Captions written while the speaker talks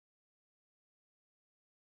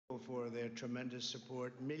for their tremendous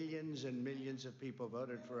support. Millions and millions of people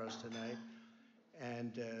voted for us tonight,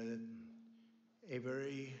 and a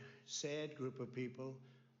very sad group of people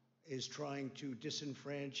is trying to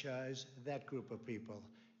disenfranchise that group of people,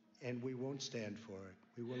 and we won't stand for it.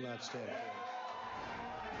 We will not stand for it.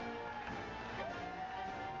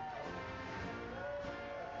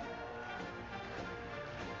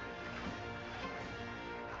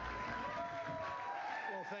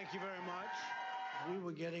 Well, thank you very much. We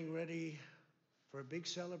were getting ready for a big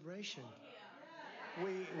celebration.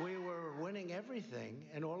 We were winning everything,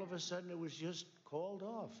 and all of a sudden it was just called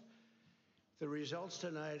off. The results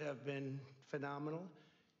tonight have been phenomenal,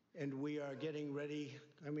 and we are getting ready.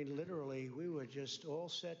 I mean, literally, we were just all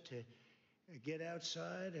set to get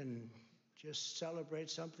outside and just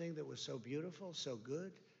celebrate something that was so beautiful, so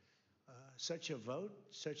good, such a vote,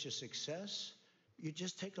 such a success. You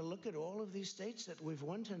just take a look at all of these states that we've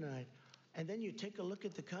won tonight, and then you take a look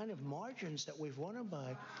at the kind of margins that we've won them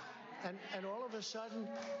by. And all of a sudden,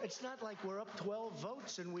 it's not like we're up 12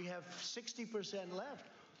 votes and we have 60% left.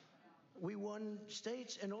 We won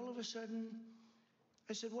states, and all of a sudden,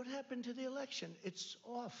 I said, what happened to the election? It's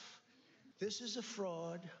off. This is a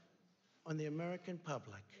fraud on the American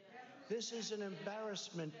public. This is an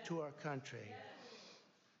embarrassment to our country.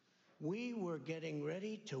 We were getting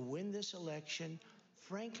ready to win this election.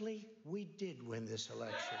 Frankly, we did win this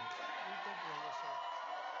election.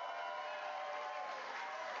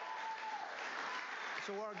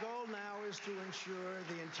 So our goal now is to ensure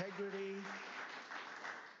the integrity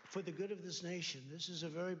for the good of this nation. This is a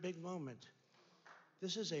very big moment.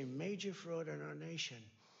 This is a major fraud in our nation.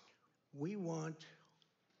 We want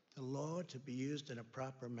the law to be used in a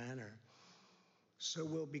proper manner. So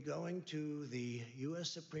we'll be going to the U.S.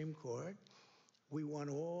 Supreme Court. We want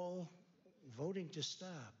all voting to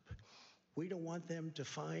stop. We don't want them to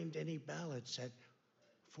find any ballots at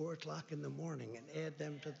 4 o'clock in the morning and add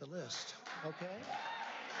them to the list, okay?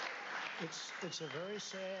 It's a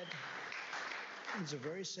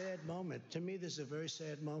very sad moment. To me, this is a very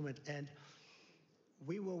sad moment, and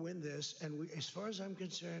we will win this, and as far as I'm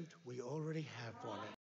concerned, we already have won it.